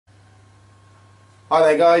Hi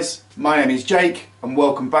there guys, my name is Jake and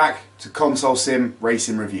welcome back to Console Sim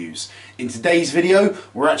Racing Reviews. In today's video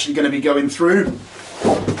we're actually going to be going through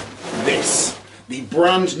this, the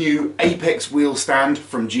brand new Apex wheel stand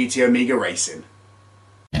from GT Omega Racing.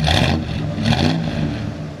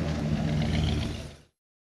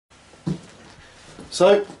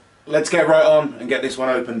 So let's get right on and get this one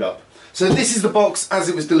opened up. So this is the box as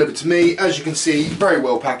it was delivered to me. As you can see, very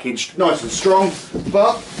well packaged, nice and strong,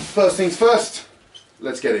 but first things first,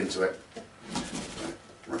 let's get into it.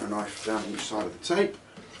 Run a knife down each side of the tape.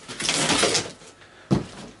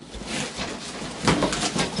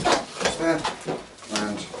 There,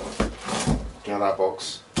 and get that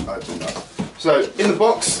box opened up. So in the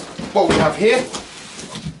box, what we have here,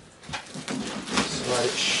 slide it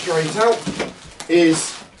straight out,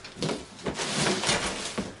 is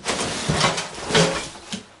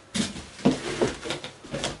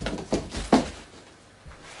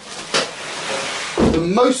the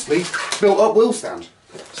mostly built up wheel stand.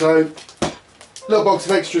 So little box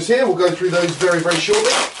of extras here, we'll go through those very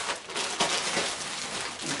shortly.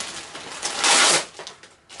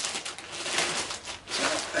 So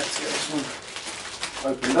let's get this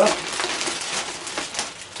one opened up.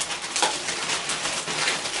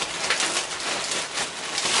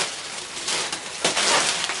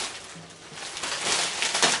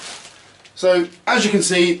 So as you can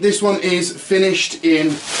see, this one is finished in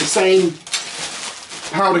the same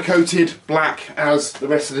powder coated black as the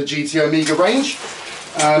rest of the GT Omega range.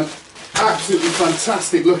 Absolutely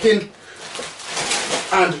fantastic looking,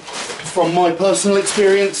 and from my personal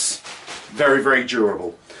experience, very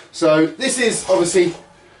durable. So this is obviously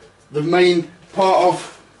the main part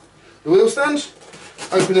of the wheel stand.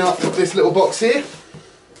 Opening up this little box here,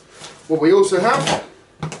 what we also have,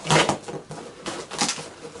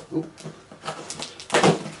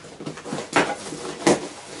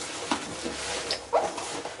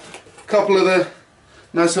 couple of the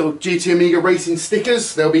nice little GT Omega Racing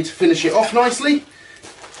stickers. They'll be to finish it off nicely.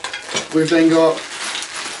 We've then got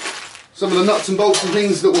some of the nuts and bolts and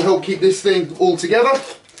things that will help keep this thing all together.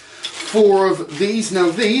 4 of these. Now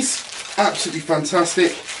these, absolutely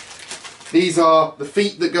fantastic. These are the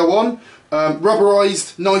feet that go on.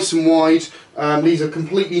 Rubberized, nice and wide. These are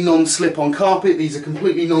completely non-slip on carpet. These are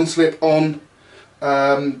completely non-slip on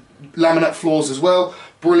laminate floors as well.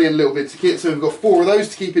 Brilliant little bits of kit. So we've got 4 of those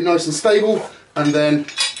to keep it nice and stable, and then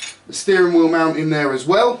the steering wheel mount in there as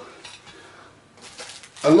well,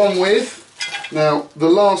 along with, now the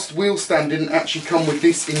last wheel stand didn't actually come with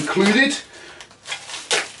this included,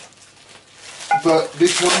 but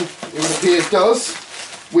this one it would appear does,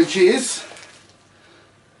 which is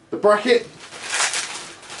the bracket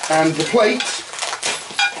and the plate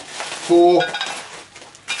for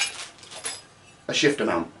a shifter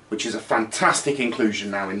mount, which is a fantastic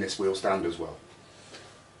inclusion now in this wheel stand as well.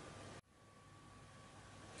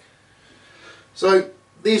 So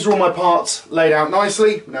these are all my parts laid out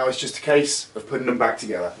nicely. Now it's just a case of putting them back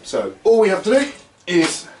together. So all we have to do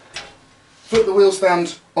is flip the wheel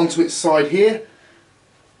stand onto its side here.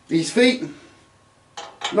 These feet,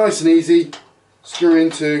 nice and easy, screw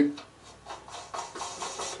into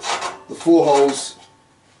the 4 holes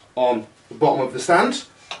on the bottom of the stand.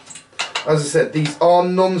 As I said, these are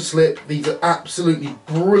non-slip. These are absolutely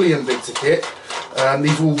brilliant bits of kit.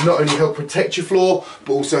 These will not only help protect your floor,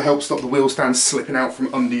 but also help stop the wheel stand slipping out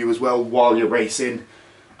from under you as well while you're racing.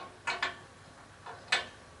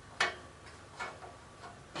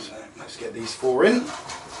 So let's get these 4 in.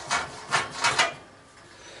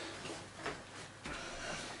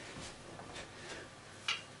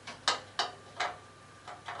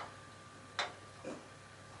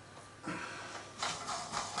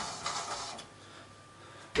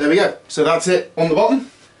 There we go, so that's it on the bottom.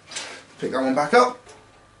 Pick that one back up.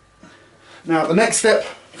 Now the next step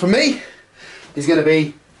for me is going to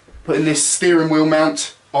be putting this steering wheel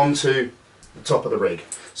mount onto the top of the rig.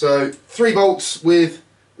 So 3 bolts with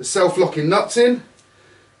the self-locking nuts in.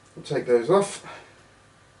 We'll take those off.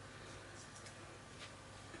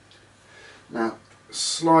 Now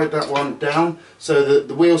slide that one down so that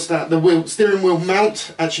the steering wheel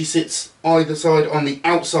mount actually sits either side on the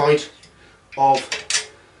outside of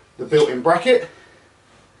the built-in bracket.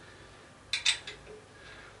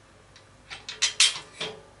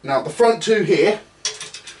 Now the front 2 here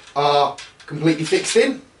are completely fixed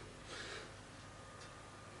in.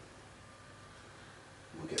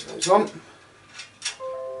 We'll get those on.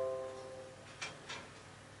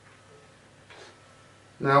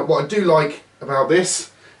 Now what I do like about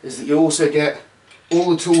this is that you also get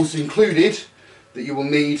all the tools included that you will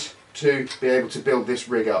need to be able to build this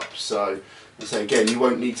rig up. So So again, you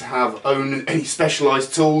won't need to own any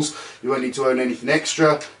specialised tools, you won't need to own anything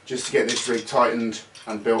extra just to get this rig tightened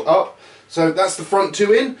and built up. So that's the front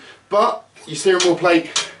two in, but your steering wheel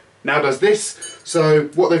plate now does this. So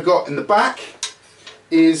what they've got in the back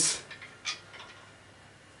is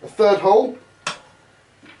a third hole.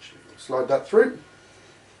 Slide that through.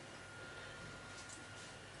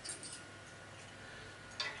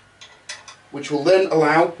 Which will then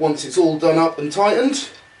allow, once it's all done up and tightened,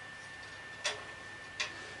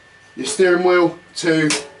 your steering wheel to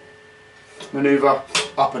manoeuvre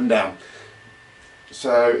up and down.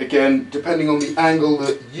 So again, depending on the angle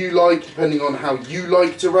that you like, depending on how you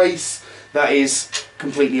like to race, that is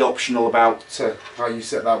completely optional about how you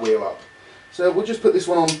set that wheel up. So we'll just put this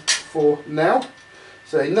one on for now.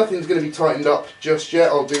 So nothing's going to be tightened up just yet.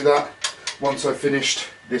 I'll do that once I've finished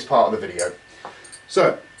this part of the video.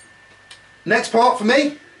 So next part for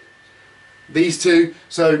me, these two.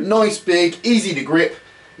 So nice, big, easy to grip.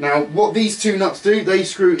 Now what these two nuts do, they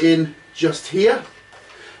screw in just here,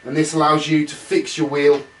 and this allows you to fix your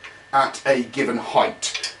wheel at a given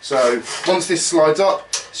height. So once this slides up,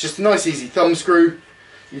 it's just a nice easy thumb screw.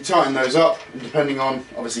 You tighten those up, and depending on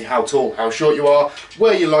obviously how tall, how short you are,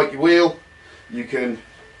 where you like your wheel, you can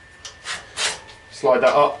slide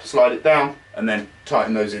that up, slide it down, and then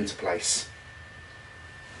tighten those into place.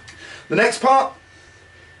 The next part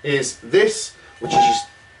is this, which is just,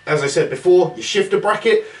 as I said before, your shifter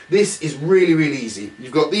bracket. This is really, really easy.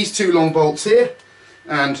 You've got these two long bolts here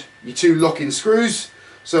and your two lock-in screws.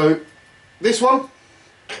 So this one,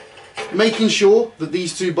 making sure that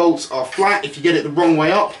these two bolts are flat. If you get it the wrong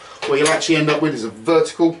way up, what you'll actually end up with is a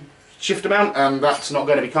vertical shifter mount, and that's not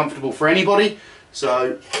going to be comfortable for anybody.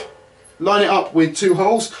 So line it up with two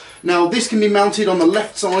holes. Now this can be mounted on the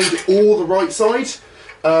left side or the right side.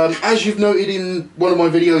 As you've noted in one of my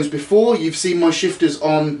videos before, you've seen my shifters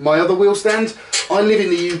on my other wheel stand. I live in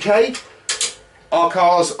the UK. Our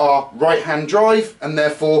cars are right-hand drive, and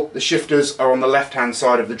therefore the shifters are on the left-hand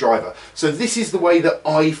side of the driver. So this is the way that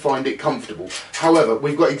I find it comfortable. However,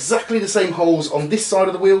 we've got exactly the same holes on this side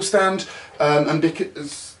of the wheel stand, and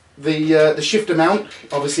because the shifter mount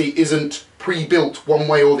obviously isn't pre-built one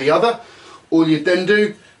way or the other, all you'd then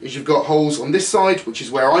do is you've got holes on this side, which is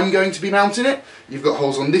where I'm going to be mounting it. You've got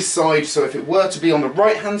holes on this side, so if it were to be on the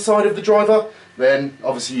right hand side of the driver, then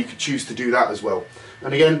obviously you could choose to do that as well.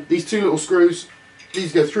 And again, these two little screws,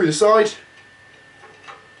 these go through the side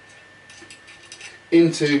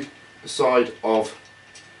into the side of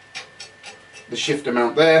the shifter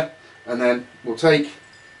mount there, and then we'll take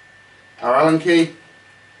our Allen key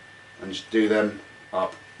and just do them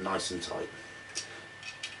up nice and tight.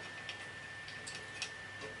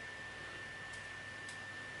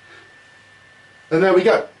 And there we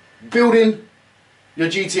go. Building your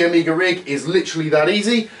GT Amiga rig is literally that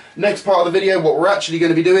easy. Next part of the video, what we're actually going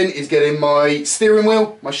to be doing is getting my steering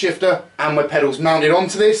wheel, my shifter and my pedals mounted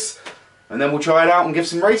onto this, and then we'll try it out and give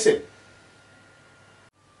some racing.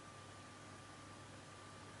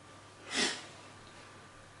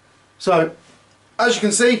 So as you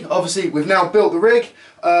can see, obviously we've now built the rig.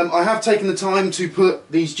 I have taken the time to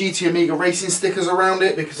put these GT Amiga racing stickers around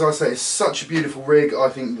it because I say it's such a beautiful rig. I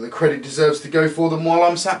think the credit deserves to go for them while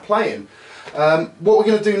I'm sat playing. What we're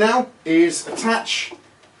going to do now is attach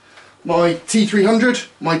my T300,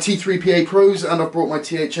 my T3PA Pros, and I've brought my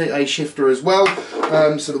TH8A shifter as well,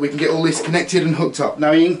 so that we can get all this connected and hooked up.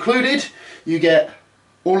 Now included, you get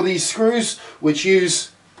all of these screws which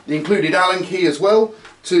use the included Allen key as well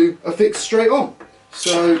to affix straight on.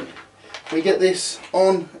 So we get this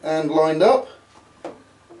on and lined up.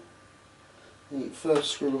 The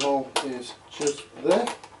first screw hole is just there.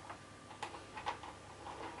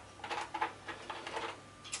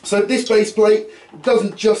 So this base plate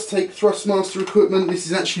doesn't just take Thrustmaster equipment, this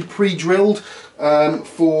is actually pre-drilled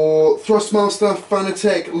for Thrustmaster,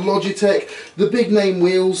 Fanatec, Logitech. The big name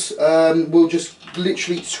wheels will just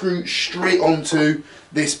literally screw straight onto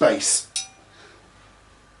this base.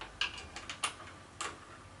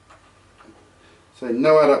 So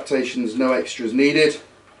no adaptations, no extras needed.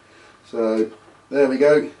 So there we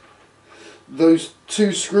go. Those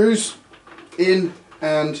two screws in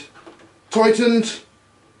and tightened.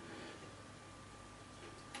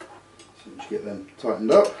 So just get them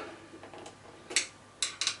tightened up.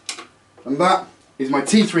 And that is my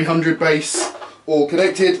T300 base all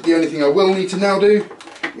connected. The only thing I will need to now do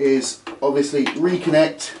is obviously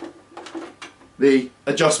reconnect the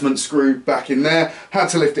adjustment screw back in there. Had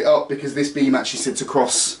to lift it up because this beam actually sits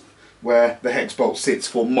across where the hex bolt sits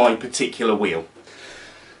for my particular wheel.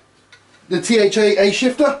 The TH8A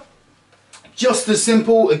shifter, just as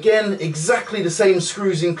simple, again exactly the same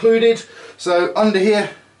screws included. So under here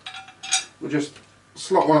we'll just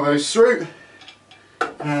slot one of those through,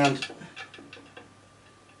 and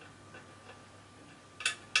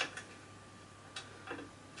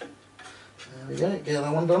there we go, get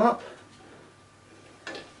that one done up.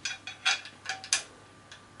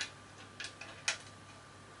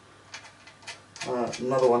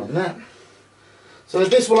 Another one in there. So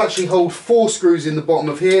this will actually hold 4 screws in the bottom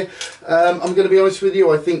of here. I'm going to be honest with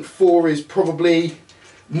you, I think 4 is probably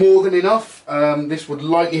more than enough. This would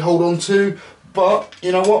likely hold on 2, but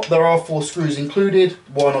you know what, there are 4 screws included,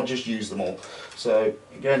 why not just use them all? So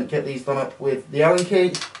again, get these done up with the Allen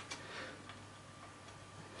key.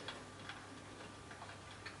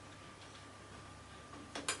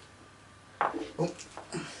 Oh.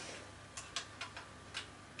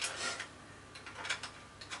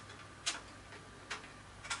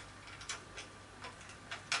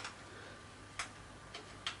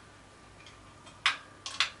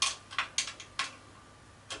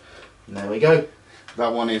 And there we go,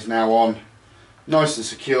 that one is now on, nice and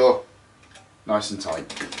secure, nice and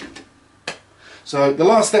tight. So the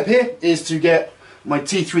last step here is to get my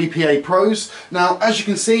T3PA Pros. Now as you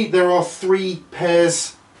can see, there are 3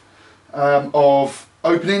 pairs of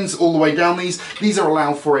openings all the way down these. These are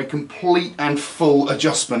allowed for a complete and full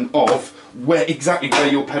adjustment of exactly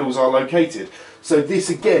where your pedals are located. So this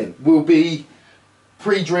again will be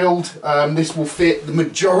pre-drilled. This will fit the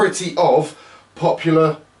majority of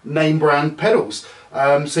popular name brand pedals.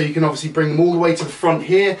 So you can obviously bring them all the way to the front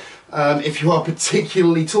here. If you are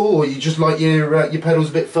particularly tall or you just like your pedals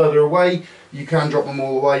a bit further away, you can drop them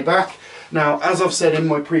all the way back. Now, as I've said in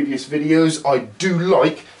my previous videos, I do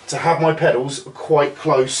like to have my pedals quite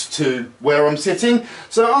close to where I'm sitting.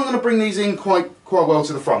 So I'm going to bring these in quite well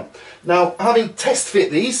to the front. Now, having test fit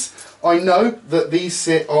these, I know that these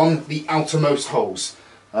sit on the outermost holes.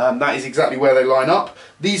 That is exactly where they line up.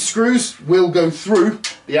 These screws will go through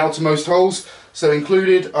the outermost holes. So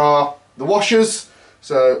included are the washers.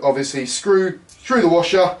 So obviously screw through the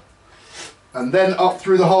washer and then up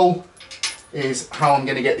through the hole is how I'm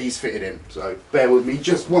going to get these fitted in. So bear with me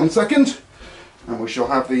just 1 second and we shall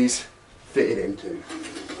have these fitted in too.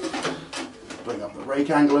 Bring up the rake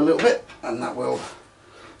angle a little bit and that will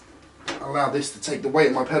allow this to take the weight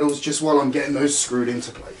of my pedals just while I'm getting those screwed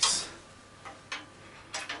into place.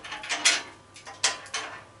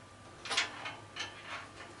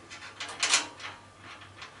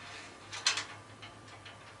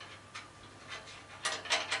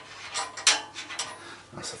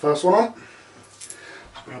 That's the first one on.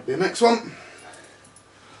 Let's grab the next one.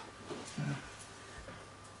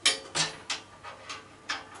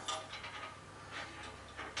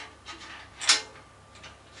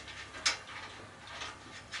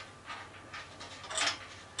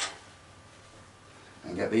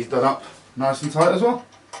 And get these done up nice and tight as well.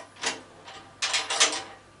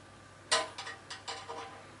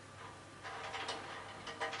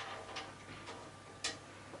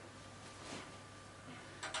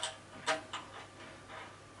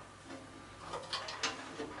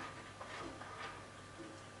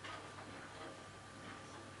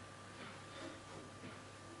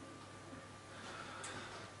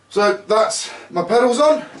 So that's my pedals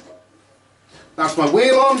on, that's my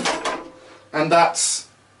wheel on, and that's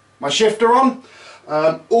my shifter on.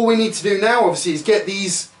 All we need to do now obviously is get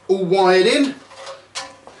these all wired in.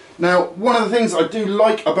 Now one of the things I do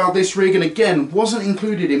like about this rig, and again wasn't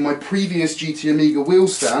included in my previous GT Amiga wheel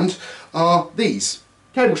stand, are these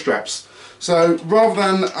cable straps. So rather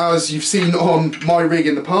than, as you've seen on my rig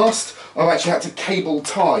in the past, I've actually had to cable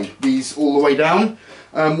tie these all the way down.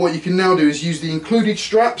 What you can now do is use the included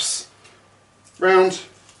straps round,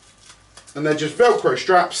 and they're just Velcro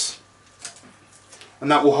straps,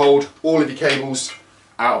 and that will hold all of your cables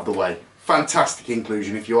out of the way. Fantastic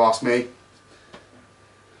inclusion if you ask me.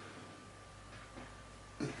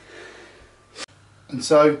 And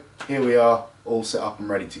so here we are, all set up and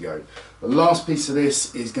ready to go. The last piece of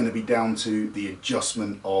this is going to be down to the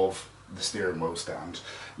adjustment of the steering wheel stand.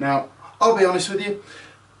 Now I'll be honest with you,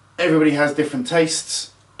 everybody has different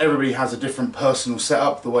tastes, everybody has a different personal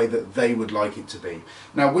setup, the way that they would like it to be.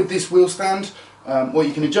 Now with this wheel stand, what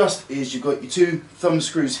you can adjust is you've got your 2 thumb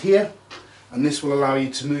screws here, and this will allow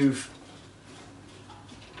you to move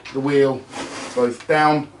the wheel both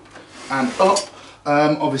down and up.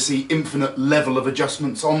 Obviously infinite level of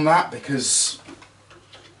adjustments on that because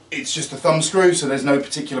it's just a thumb screw, so there's no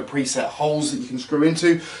particular preset holes that you can screw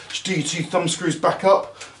into. Just do your 2 thumb screws back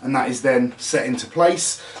up and that is then set into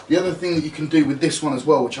place. The other thing that you can do with this one as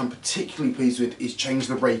well, which I'm particularly pleased with, is change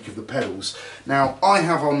the rake of the pedals. Now I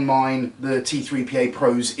have on mine the T3PA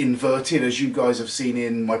Pros inverted, as you guys have seen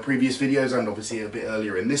in my previous videos and obviously a bit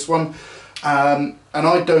earlier in this one. And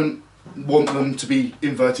I don't want them to be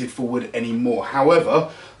inverted forward anymore. However,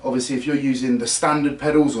 obviously if you're using the standard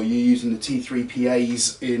pedals or you're using the T3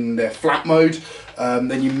 PAs in their flat mode,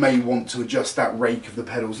 then you may want to adjust that rake of the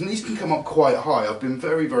pedals, and these can come up quite high. I've been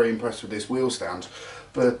very, very impressed with this wheel stand.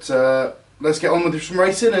 But let's get on with some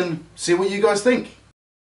racing and see what you guys think.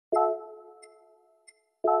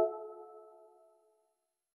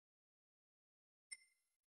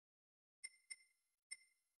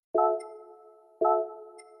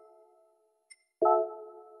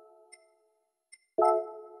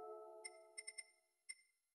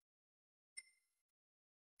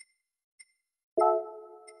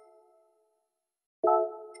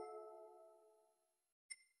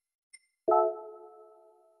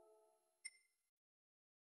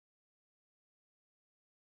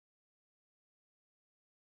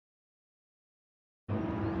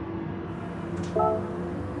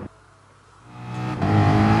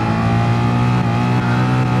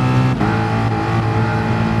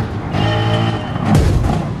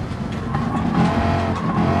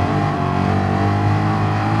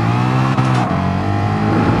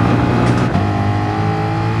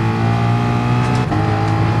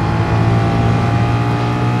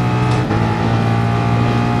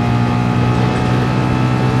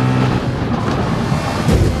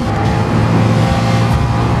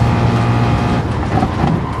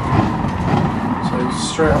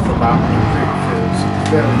 Straight off the bat, it feels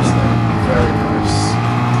very steady, very nice.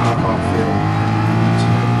 I can't feel it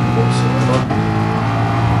whatsoever.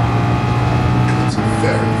 It's a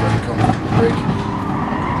very, very comfortable rig.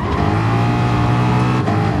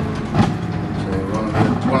 So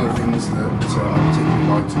one of the things that I particularly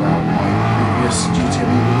liked about my previous GTM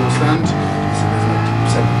wheel stand is that there's no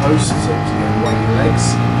separate posts, so it's one of the legs.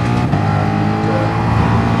 And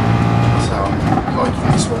so I'm liking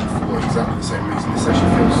this one for exactly the same reason. This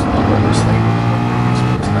actually feels a lot more stable than my previous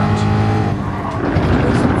wheel stand.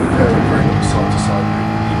 There's a very, very little side to side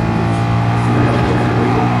movement even with the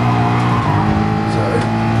wheel. So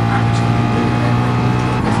actually doing it,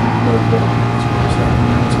 there's no bottom in this wheel stand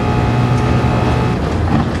at all.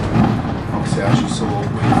 Obviously, as you saw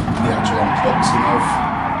with the actual unboxing of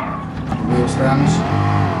the wheel stand,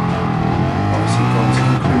 obviously it comes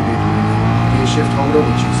included with the gear shift holder,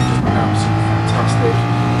 which is just absolutely fantastic.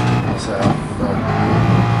 So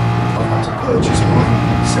I've had to purchase one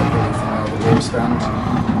separately from my other wheel stand. So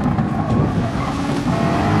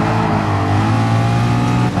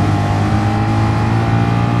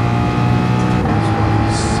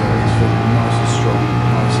it's feeling nice and strong,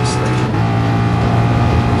 nice and stable.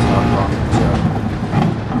 So I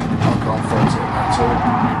can't fault it at all.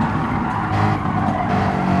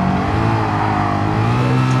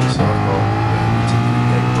 So I've got particularly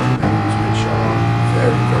big brake pedals which are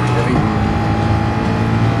very, very heavy.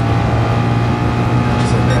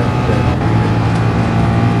 So they're not really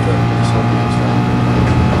this whole wheel stand.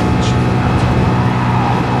 So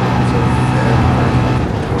very, very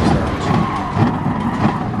comfortable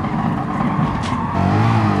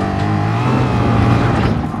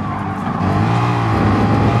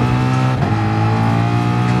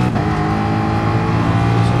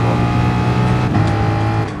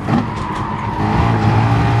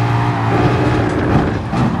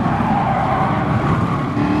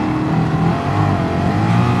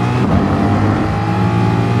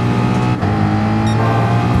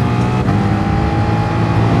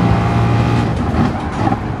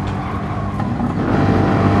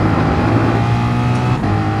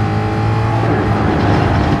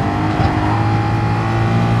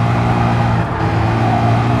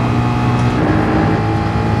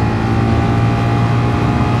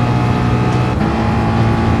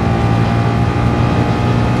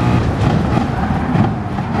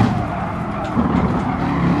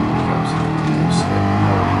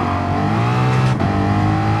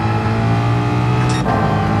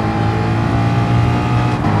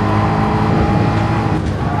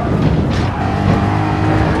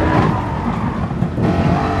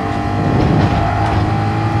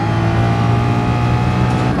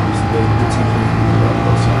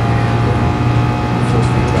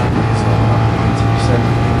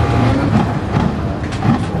stand.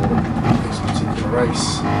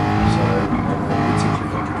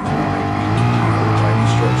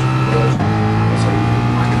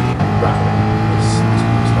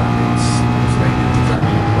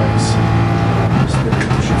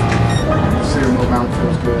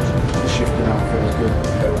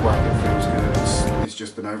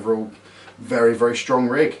 overall very, very strong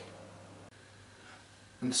rig.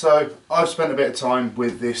 And so I've spent a bit of time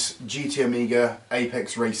with this GT Amiga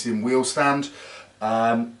Apex Racing wheel stand.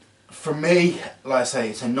 For me, like I say,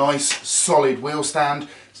 it's a nice solid wheel stand.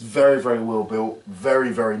 It's very, very well built,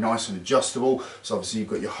 very, very nice and adjustable. So obviously you've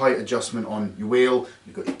got your height adjustment on your wheel,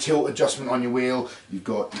 you've got your tilt adjustment on your wheel, you've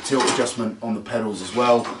got your tilt adjustment on the pedals as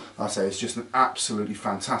well. Like I say, it's just an absolutely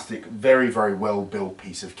fantastic, very, very well built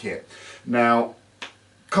piece of kit. Now,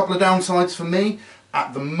 a couple of downsides for me.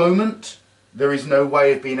 At the moment, there is no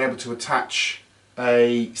way of being able to attach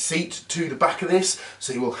a seat to the back of this,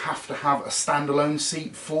 so you will have to have a standalone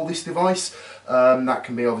seat for this device. That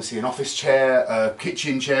can be obviously an office chair, a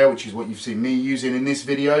kitchen chair, which is what you've seen me using in this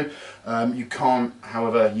video. You can't,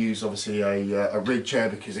 however, use obviously a rig chair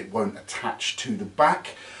because it won't attach to the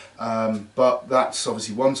back. But that's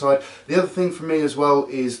obviously one side. The other thing for me as well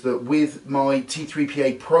is that with my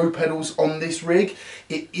T3PA Pro pedals on this rig,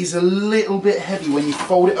 it is a little bit heavy when you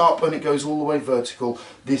fold it up and it goes all the way vertical.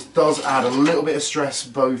 This does add a little bit of stress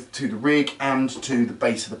both to the rig and to the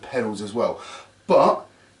base of the pedals as well. But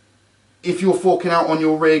if you're forking out on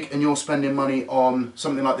your rig and you're spending money on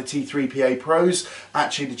something like the T3PA Pros,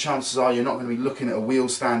 actually the chances are you're not going to be looking at a wheel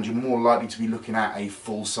stand, you're more likely to be looking at a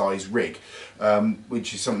full-size rig,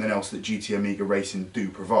 which is something else that GT Amiga Racing do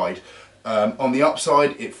provide. On the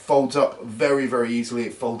upside, it folds up very, very easily,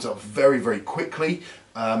 it folds up very, very quickly,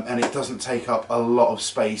 and it doesn't take up a lot of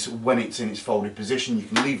space when it's in its folded position. You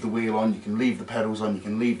can leave the wheel on, you can leave the pedals on, you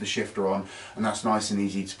can leave the shifter on, and that's nice and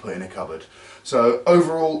easy to put in a cupboard. So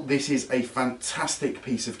overall, this is a fantastic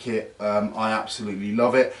piece of kit. I absolutely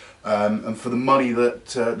love it, and for the money that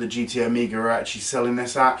the GT Amiga are actually selling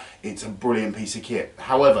this at, it's a brilliant piece of kit.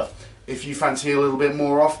 However, if you fancy a little bit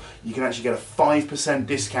more off, you can actually get a 5%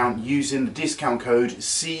 discount using the discount code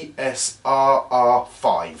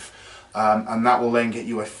CSRR5. And that will then get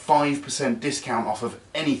you a 5% discount off of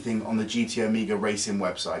anything on the GT Amiga Racing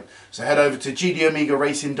website. So head over to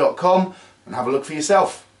gtamigaracing.com and have a look for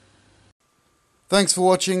yourself. Thanks for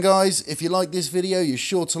watching, guys. If you like this video, you're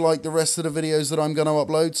sure to like the rest of the videos that I'm going to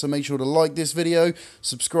upload, so make sure to like this video,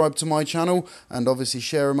 subscribe to my channel, and obviously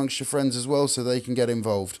share amongst your friends as well so they can get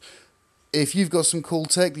involved. If you've got some cool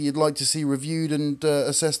tech that you'd like to see reviewed and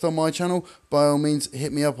assessed on my channel, by all means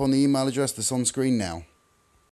hit me up on the email address that's on screen now.